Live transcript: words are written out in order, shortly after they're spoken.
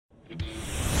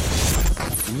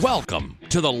Welcome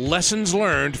to the Lessons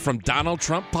Learned from Donald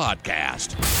Trump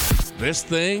podcast. This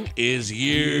thing is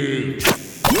huge.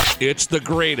 It's the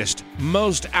greatest,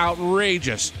 most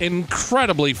outrageous,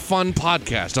 incredibly fun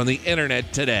podcast on the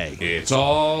internet today. It's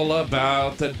all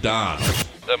about the Donald.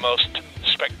 The most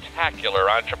spectacular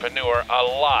entrepreneur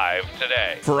alive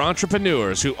today. For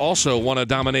entrepreneurs who also want to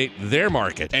dominate their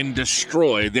market and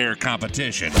destroy their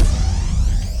competition.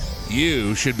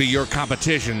 You should be your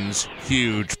competition's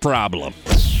huge problem.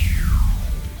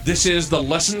 This is the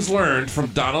Lessons Learned from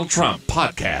Donald Trump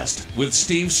podcast with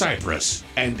Steve Cypress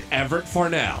and Everett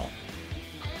Farnell.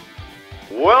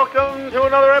 Welcome to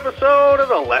another episode of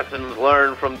the Lessons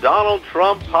Learned from Donald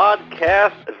Trump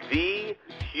podcast, the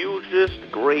hugest,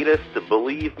 greatest,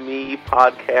 believe me,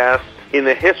 podcast in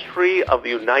the history of the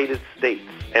United States.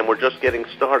 And we're just getting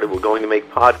started. We're going to make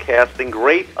podcasting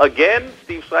great again.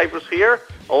 Steve Cypress here,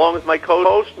 along with my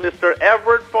co-host, Mr.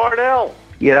 Everett Farnell.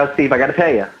 You know, Steve, I got to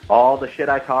tell you, all the shit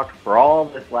I talked for all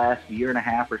this last year and a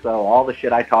half or so, all the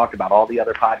shit I talked about all the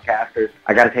other podcasters,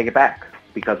 I got to take it back.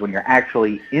 Because when you're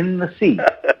actually in the seat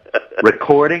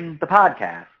recording the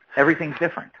podcast, everything's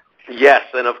different. Yes,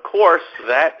 and of course,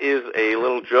 that is a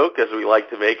little joke, as we like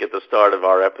to make at the start of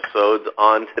our episodes,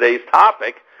 on today's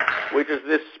topic, which is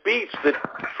this speech that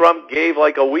Trump gave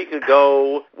like a week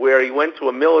ago where he went to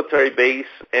a military base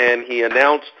and he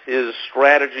announced his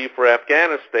strategy for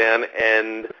Afghanistan.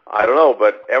 And I don't know,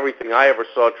 but everything I ever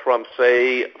saw Trump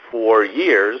say for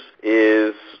years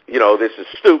is, you know, this is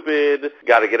stupid,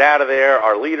 got to get out of there,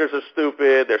 our leaders are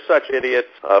stupid, they're such idiots,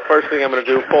 first thing I'm going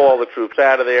to do, pull all the troops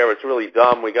out of there, it's really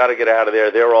dumb, we got to get out of there,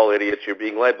 they're all idiots, you're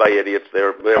being led by idiots,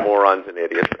 they're morons and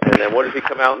idiots. And then what does he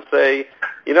come out and say?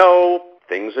 You know,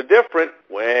 things are different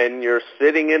when you're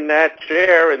sitting in that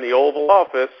chair in the Oval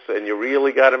Office and you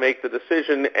really got to make the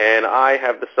decision, and I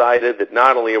have decided that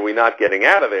not only are we not getting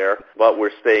out of there, but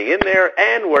we're staying in there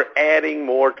and we're adding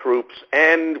more troops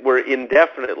and we're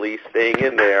indefinitely staying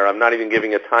in there. I'm not even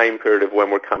giving a time period of when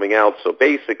we're coming out, so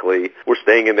basically we're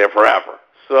staying in there forever.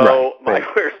 So my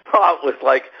first thought was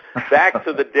like back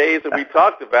to the days that we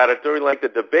talked about it during like the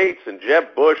debates, and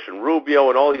Jeb Bush and Rubio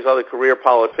and all these other career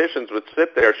politicians would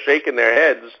sit there shaking their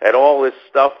heads at all this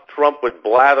stuff Trump would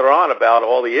blather on about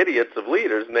all the idiots of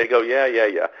leaders, and they go, yeah,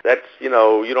 that's, you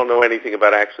know, you don't know anything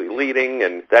about actually leading,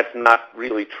 and that's not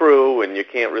really true, and you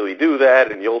can't really do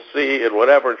that, and you'll see, and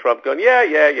whatever, and Trump going, yeah,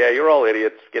 you're all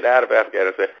idiots, get out of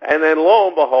Afghanistan. And then lo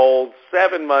and behold,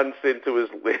 7 months into his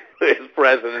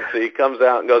presidency, comes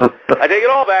out and goes, I take it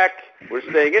all back. We're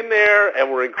staying in there,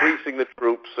 and we're increasing the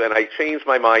troops, and I changed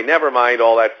my mind. Never mind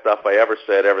all that stuff I ever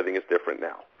said. Everything is different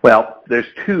now. Well, there's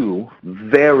two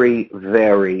very,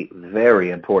 very,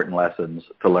 very important lessons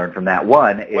to learn from that.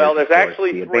 One is, well, there's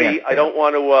actually three. I don't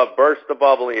want to burst the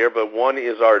bubble here, but one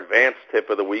is our advanced tip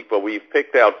of the week, but we've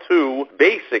picked out two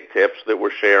basic tips that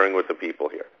we're sharing with the people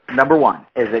here. Number one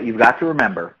is that you've got to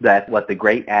remember that what the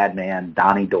great ad man,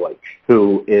 Donnie Deutsch,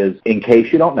 who is, in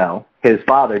case you don't know, his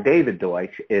father, David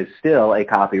Deutsch, is still a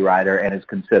copywriter and is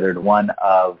considered one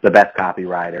of the best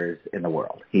copywriters in the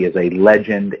world. He is a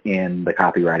legend in the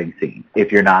copywriting scene.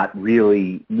 If you're not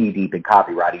really knee-deep in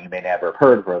copywriting, you may never have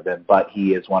heard of him, but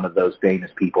he is one of those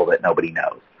famous people that nobody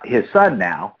knows. His son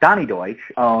now, Donnie Deutsch,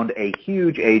 owned a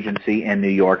huge agency in New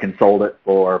York and sold it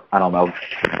for, I don't know,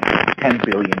 $10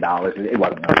 billion. It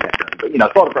wasn't really that good, but, you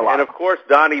know, sold it for a lot. And, of course,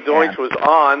 Donnie Deutsch was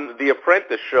on The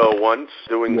Apprentice show once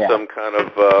doing some kind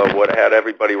of what had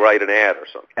everybody write an ad or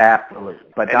something. Absolutely.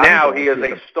 But and now he is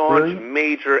a staunch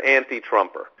major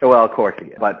anti-Trumper. Well, of course he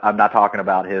is. But I'm not talking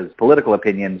about his political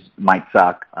opinions might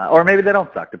suck, or maybe they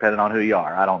don't suck, depending on who you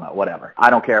are. I don't know, whatever.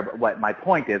 I don't care. What my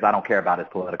point is, I don't care about his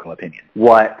political opinion.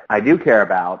 What I do care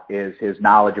about is his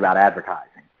knowledge about advertising.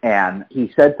 And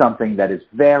he said something that is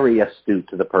very astute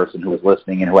to the person who is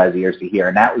listening and who has ears to hear,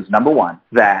 and that was, number one,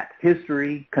 that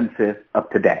history consists of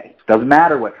today. Doesn't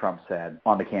matter what Trump said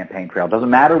on the campaign trail. Doesn't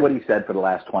matter what he said for the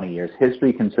last 20 years.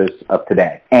 History consists of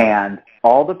today. And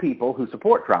all the people who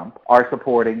support Trump are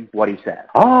supporting what he said.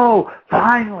 Oh,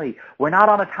 finally, we're not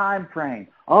on a time frame.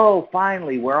 Oh,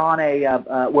 finally, we're on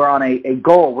a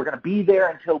goal. We're going to be there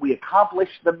until we accomplish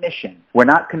the mission. We're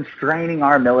not constraining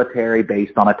our military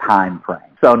based on a time frame.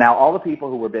 So now all the people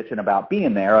who were bitching about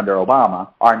being there under Obama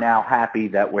are now happy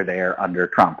that we're there under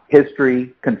Trump.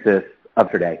 History consists of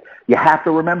today. You have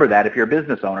to remember that if you're a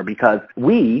business owner, because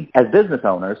we, as business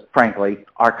owners, frankly,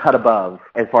 are cut above,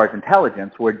 as far as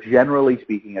intelligence, we're generally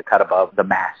speaking a cut above the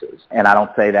masses. And I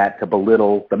don't say that to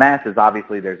belittle the masses.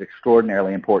 Obviously, there's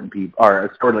extraordinarily important people, or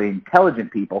extraordinarily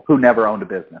intelligent people who never owned a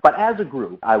business. But as a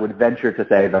group, I would venture to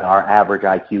say that our average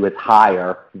IQ is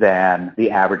higher than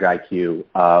the average IQ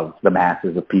of the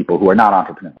masses of people who are not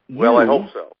entrepreneurs. Well, I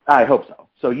hope so. I hope so.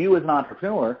 So you as an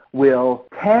entrepreneur will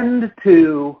tend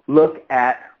to look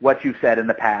at what you've said in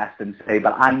the past and say,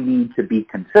 but I need to be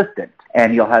consistent.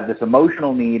 And you'll have this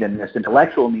emotional need and this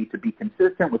intellectual need to be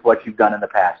consistent with what you've done in the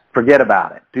past. Forget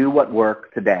about it. Do what works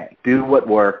today. Do what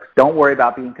works. Don't worry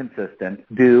about being consistent.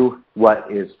 Do what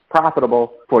is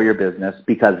profitable for your business,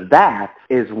 because that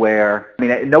is where,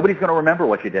 nobody's going to remember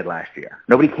what you did last year.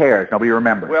 Nobody cares. Nobody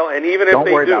remembers. Well, and even if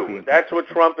they do, that's what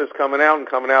Trump is coming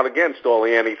out against all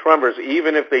the anti-Trumpers.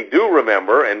 Even if they do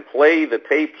remember and play the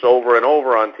tapes over and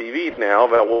over on TV now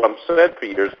about what I've said for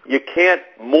years, you can't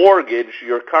mortgage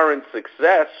your current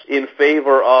success in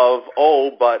favor of,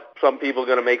 but some people are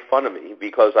going to make fun of me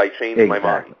because I changed my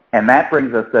mind. And that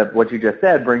brings us to what you just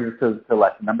said, brings us to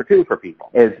lesson number 2 for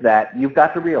people, is that you've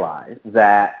got to realize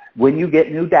that when you get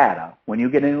new data, when you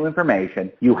get new information,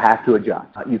 you have to adjust.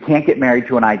 You can't get married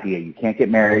to an idea. You can't get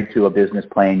married to a business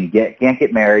plan. You can't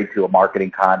get married to a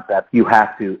marketing concept. You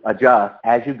have to adjust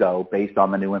as you go based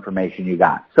on the new information you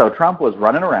got. So Trump was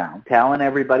running around telling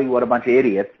everybody what a bunch of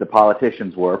idiots the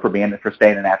politicians were for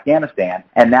staying in Afghanistan.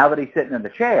 And now that he's sitting in the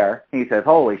chair, he says,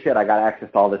 holy shit, I got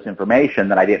access to all this information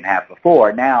that I didn't have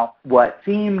before. Now, what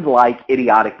seemed like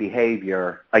idiotic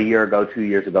behavior a year ago, 2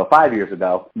 years ago, 5 years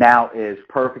ago, now is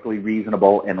perfectly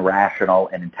reasonable and rational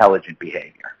and intelligent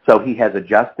behavior. So he has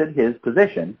adjusted his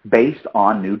position based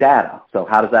on new data. So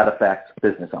how does that affect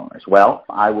business owners? Well,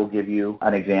 I will give you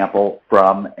an example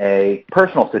from a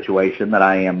personal situation that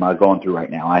I am going through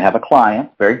right now. I have a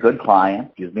client, very good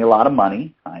client, gives me a lot of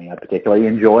money. I particularly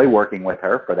enjoy working with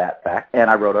her for that fact, and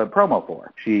I wrote a promo for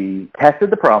her. She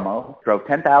tested the promo, drove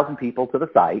 10,000 people to the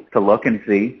site to look and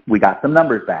see. We got some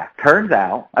numbers back. Turns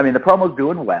out, the promo's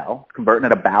doing well, converting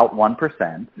at about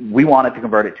 1%. We wanted to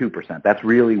convert at 2%. That's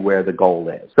really where the goal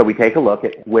is. So we take a look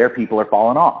at where people are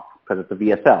falling off, because it's a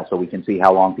VSL, so we can see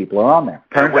how long people are on there.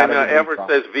 And when Everett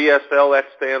says VSL, that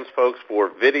stands, folks,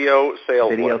 for Video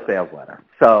Sales Letter.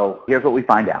 So here's what we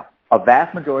find out. A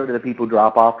vast majority of the people who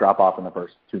drop off in the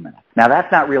first 2 minutes. Now, that's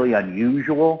not really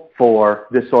unusual for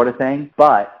this sort of thing,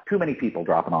 but too many people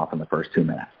dropping off in the first 2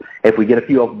 minutes. If we get a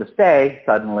few of them to stay,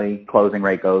 suddenly closing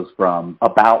rate goes from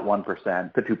about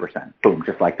 1% to 2%. Boom,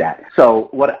 just like that. So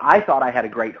I thought I had a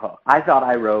great hook. I thought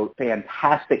I wrote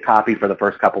fantastic copy for the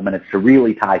first couple minutes to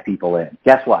really tie people in.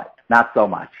 Guess what? Not so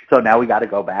much. So now we got to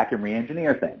go back and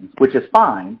re-engineer things, which is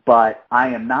fine, but I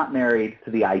am not married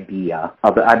to the idea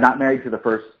of it. I'm not married to the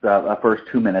first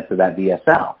 2 minutes of that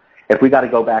VSL. If we got to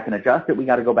go back and adjust it, we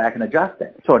got to go back and adjust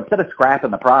it. So instead of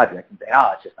scrapping the project and saying,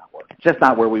 it's just not working. It's just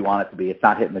not where we want it to be. It's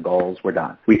not hitting the goals. We're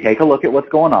done. We take a look at what's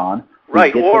going on.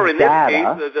 Right, or in this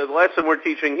case, the lesson we're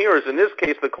teaching here is in this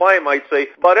case, the client might say,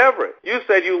 but Everett, you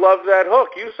said you loved that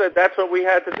hook. You said that's what we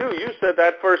had to do. You said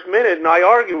that first minute, and I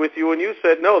argued with you, and you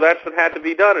said, no, that's what had to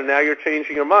be done, and now you're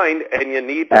changing your mind, and you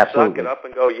need to suck it up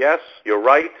and go, yes, you're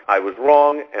right, I was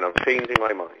wrong, and I'm changing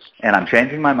my mind. And I'm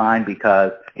changing my mind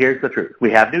because here's the truth. We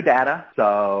have new data,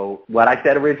 so what I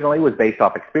said originally was based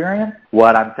off experience.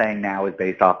 What I'm saying now is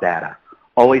based off data.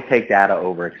 Always take data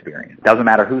over experience. Doesn't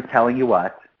matter who's telling you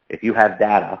what. If you have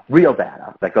data, real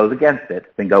data, that goes against it,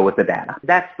 then go with the data.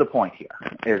 That's the point here,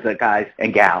 is that guys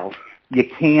and gals, you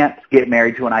can't get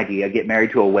married to an idea, get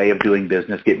married to a way of doing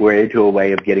business, get married to a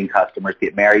way of getting customers,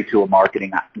 get married to a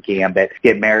marketing gambit,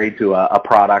 get married to a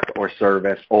product or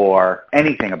service or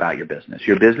anything about your business.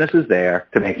 Your business is there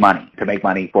to make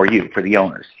money for you, for the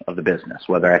owners of the business,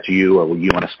 whether that's you or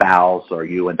you and a spouse or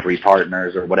you and 3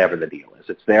 partners or whatever the deal is.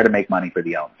 It's there to make money for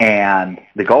the owner. And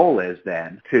the goal is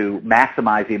then to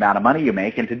maximize the amount of money you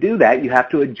make, and to do that, you have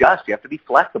to adjust. You have to be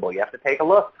flexible. You have to take a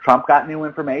look. Trump got new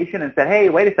information and said, hey,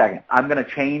 wait a second. I'm going to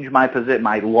change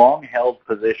my long-held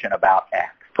position about X.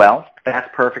 Well, that's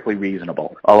perfectly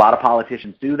reasonable. A lot of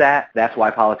politicians do that. That's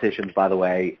why politicians, by the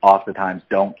way, oftentimes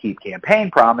don't keep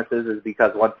campaign promises, is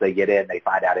because once they get in, they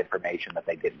find out information that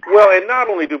they didn't have. Well, and not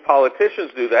only do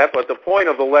politicians do that, but the point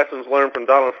of the Lessons Learned from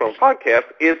Donald Trump podcast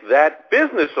is that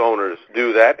business owners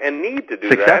do that and need to do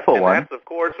Successful that. one. And that's, of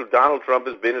course, who Donald Trump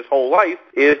has been his whole life,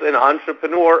 is an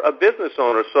entrepreneur, a business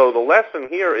owner. So the lesson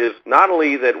here is not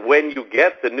only that when you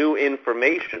get the new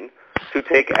information, to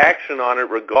take action on it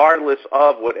regardless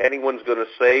of what anyone's going to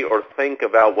say or think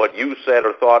about what you said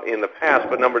or thought in the past.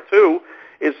 But number 2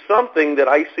 is something that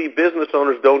I see business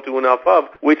owners don't do enough of,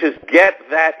 which is get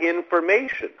that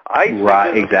information. I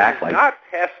see exactly. Not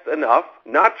test enough,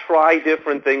 not try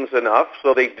different things enough,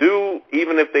 so they do,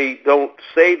 even if they don't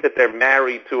say that they're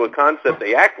married to a concept,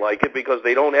 they act like it because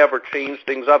they don't ever change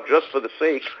things up just for the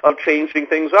sake of changing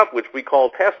things up, which we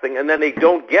call testing, and then they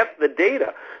don't get the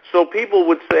data. So people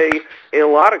would say, in a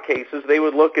lot of cases, they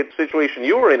would look at the situation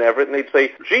you were in, Everett, and they'd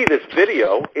say, gee, this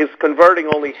video is converting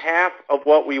only half of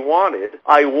what we wanted.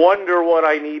 I wonder what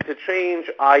I need to change.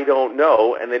 I don't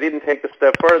know. And they didn't take the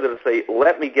step further to say,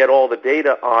 let me get all the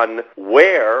data on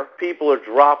where people are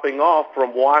dropping off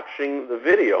from watching the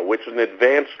video, which is an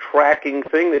advanced tracking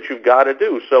thing that you've got to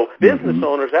do. So business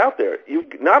owners out there, you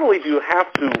not only do you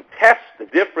have to test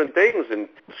different things and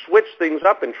switch things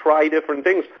up and try different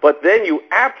things, but then you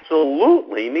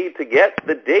absolutely need to get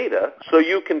the data so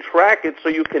you can track it, so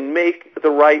you can make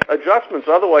the right adjustments.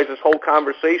 Otherwise, this whole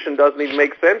conversation doesn't even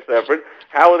make sense, Everett.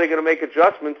 How are they going to make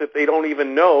adjustments if they don't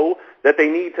even know that they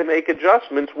need to make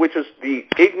adjustments, which is the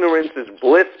ignorance is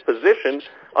bliss position,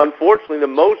 unfortunately, the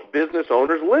most business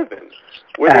owners live in,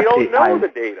 where they don't know the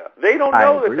data. They don't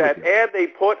know that ad they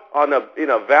put on in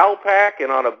a Valpak and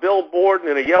on a billboard and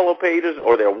in a Yellow Pages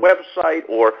or their website,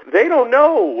 or they don't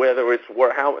know whether it's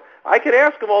how. I can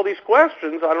ask them all these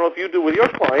questions. I don't know if you do with your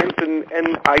clients,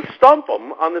 and I stump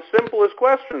them on the simplest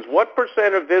questions. What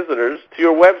percent of visitors to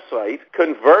your website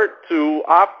convert to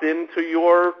opt in to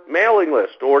your mailing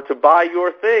list or to buy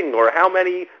your thing? Or how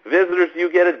many visitors do you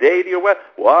get a day to your web?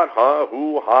 What, huh,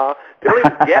 who, ha? They don't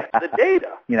even get the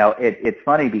data. You know, it's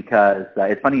funny because,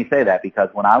 it's funny you say that, because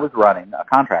when I was running a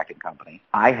contracting company,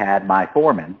 I had my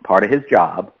foreman, part of his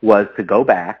job was to go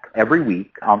back every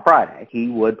week on Friday. He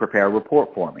would prepare a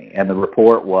report for me. And the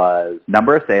report was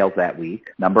number of sales that week,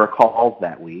 number of calls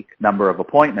that week, number of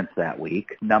appointments that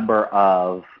week, number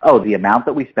of, the amount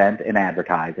that we spent in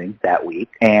advertising that week,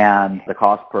 and the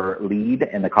cost per lead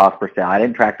and the cost per sale. I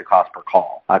didn't track the cost per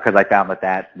call because I found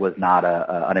that was not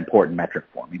an important metric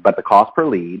for me, but the cost per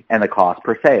lead and the cost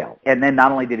per sale. And then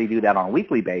not only did he do that on a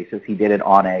weekly basis, he did it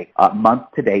on a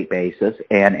month-to-date basis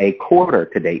and a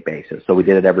quarter-to-date basis. So we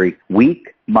did it every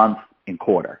week, month, and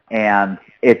quarter. And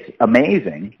it's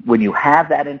amazing when you have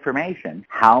that information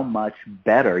how much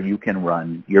better you can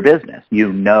run your business.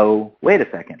 You know, wait a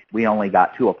second, we only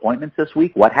got 2 appointments this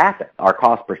week. What happened? Our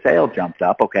cost per sale jumped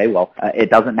up. Okay, well, it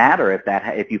doesn't matter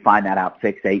if you find that out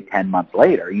 6, 8, 10 months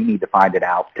later. You need to find it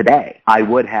out today. I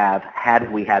would have,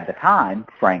 had we had the time,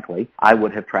 frankly, I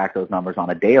would have tracked those numbers on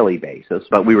a daily basis,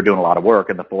 but we were doing a lot of work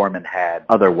and the foreman had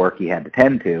other work he had to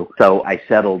tend to, so I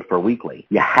settled for weekly.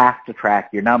 You have to track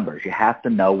your numbers. You have to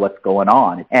know what's going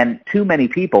on. And too many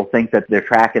people think that they're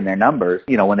tracking their numbers,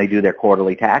 you know, when they do their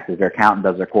quarterly taxes. Their accountant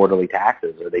does their quarterly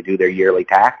taxes, or they do their yearly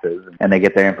taxes, and they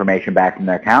get their information back from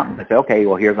their accountant. They say, okay,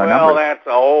 well, here's our numbers. Well, that's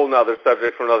a whole other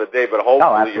subject for another day, but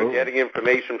hopefully you're getting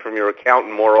information from your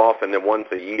accountant more often than once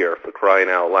a year, for crying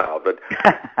out loud. But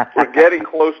we're getting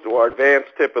close to our advanced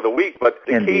tip of the week. But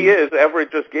the key is,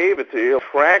 Everett just gave it to you,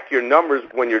 track your numbers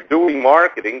when you're doing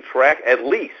marketing. Track at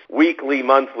least weekly,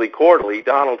 monthly, quarterly.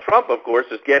 Donald Trump, of course,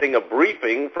 is getting a briefing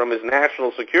from his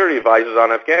national security advisors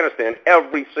on Afghanistan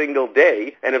every single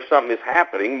day, and if something is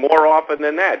happening, more often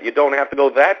than that. You don't have to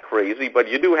go that crazy, but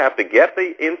you do have to get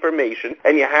the information,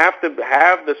 and you have to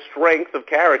have the strength of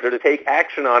character to take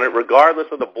action on it regardless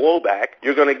of the blowback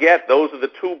you're going to get. Those are the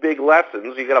 2 big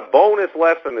lessons. You get a bonus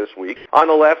lesson this week on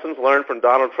the Lessons Learned from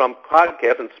Donald Trump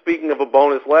podcast, and speaking of a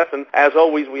bonus lesson, as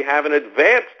always, we have an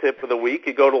advanced tip of the week.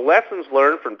 You go to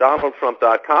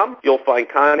lessonslearnedfromdonaldtrump.com. You'll find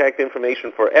contact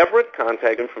information for Everett,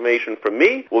 contact information for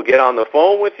me. We'll get on the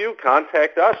phone with you,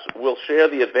 contact us. We'll share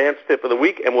the advanced tip of the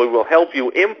week, and we will help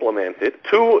you implement it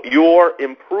to your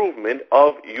improvement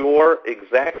of your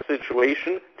exact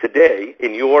situation today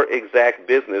in your exact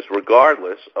business,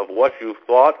 regardless of what you've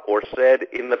thought or said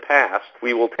in the past.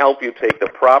 We will help you take the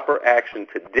proper action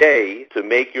today to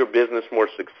make your business more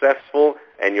successful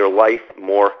and your life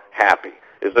more happy.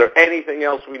 Is there anything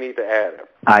else we need to add?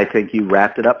 I think you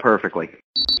wrapped it up perfectly.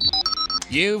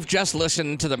 You've just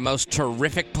listened to the most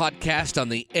terrific podcast on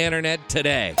the internet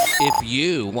today. If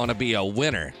you want to be a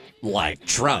winner like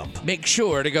Trump, make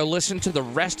sure to go listen to the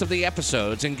rest of the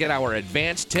episodes and get our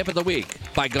advanced tip of the week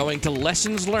by going to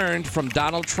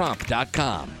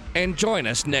lessonslearnedfromdonaldtrump.com. And join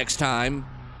us next time,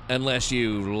 unless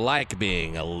you like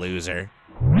being a loser.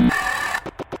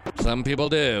 Some people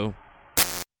do.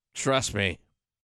 Trust me.